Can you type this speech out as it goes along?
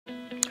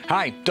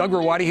Hi, Doug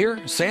Rawadi here,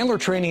 Sandler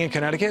Training in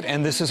Connecticut,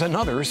 and this is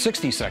another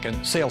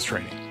 60-second sales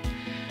training.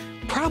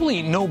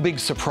 Probably no big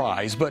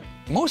surprise, but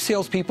most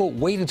salespeople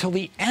wait until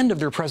the end of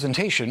their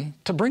presentation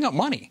to bring up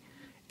money.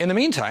 In the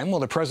meantime, while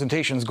the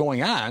presentation's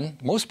going on,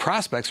 most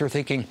prospects are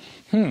thinking,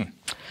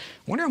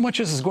 wonder how much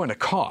this is going to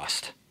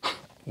cost.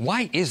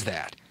 Why is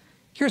that?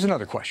 Here's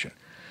another question.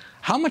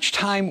 How much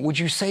time would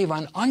you save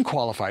on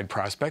unqualified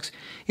prospects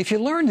if you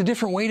learned a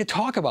different way to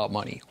talk about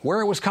money,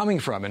 where it was coming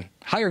from, and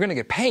how you're going to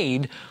get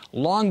paid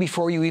long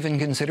before you even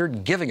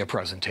considered giving a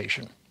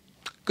presentation?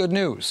 Good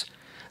news.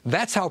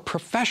 That's how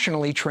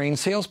professionally trained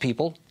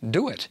salespeople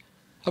do it.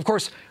 Of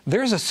course,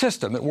 there's a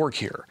system at work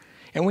here,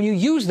 and when you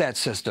use that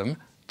system,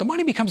 the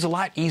money becomes a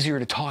lot easier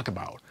to talk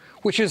about,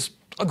 which is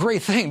a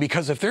great thing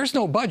because if there's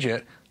no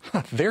budget,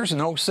 there's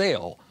no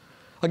sale.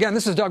 Again,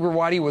 this is Doug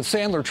Rawadi with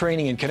Sandler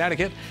Training in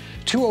Connecticut.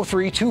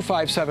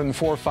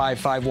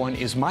 203-257-4551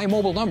 is my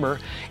mobile number,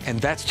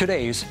 and that's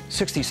today's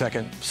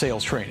 60-second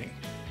sales training.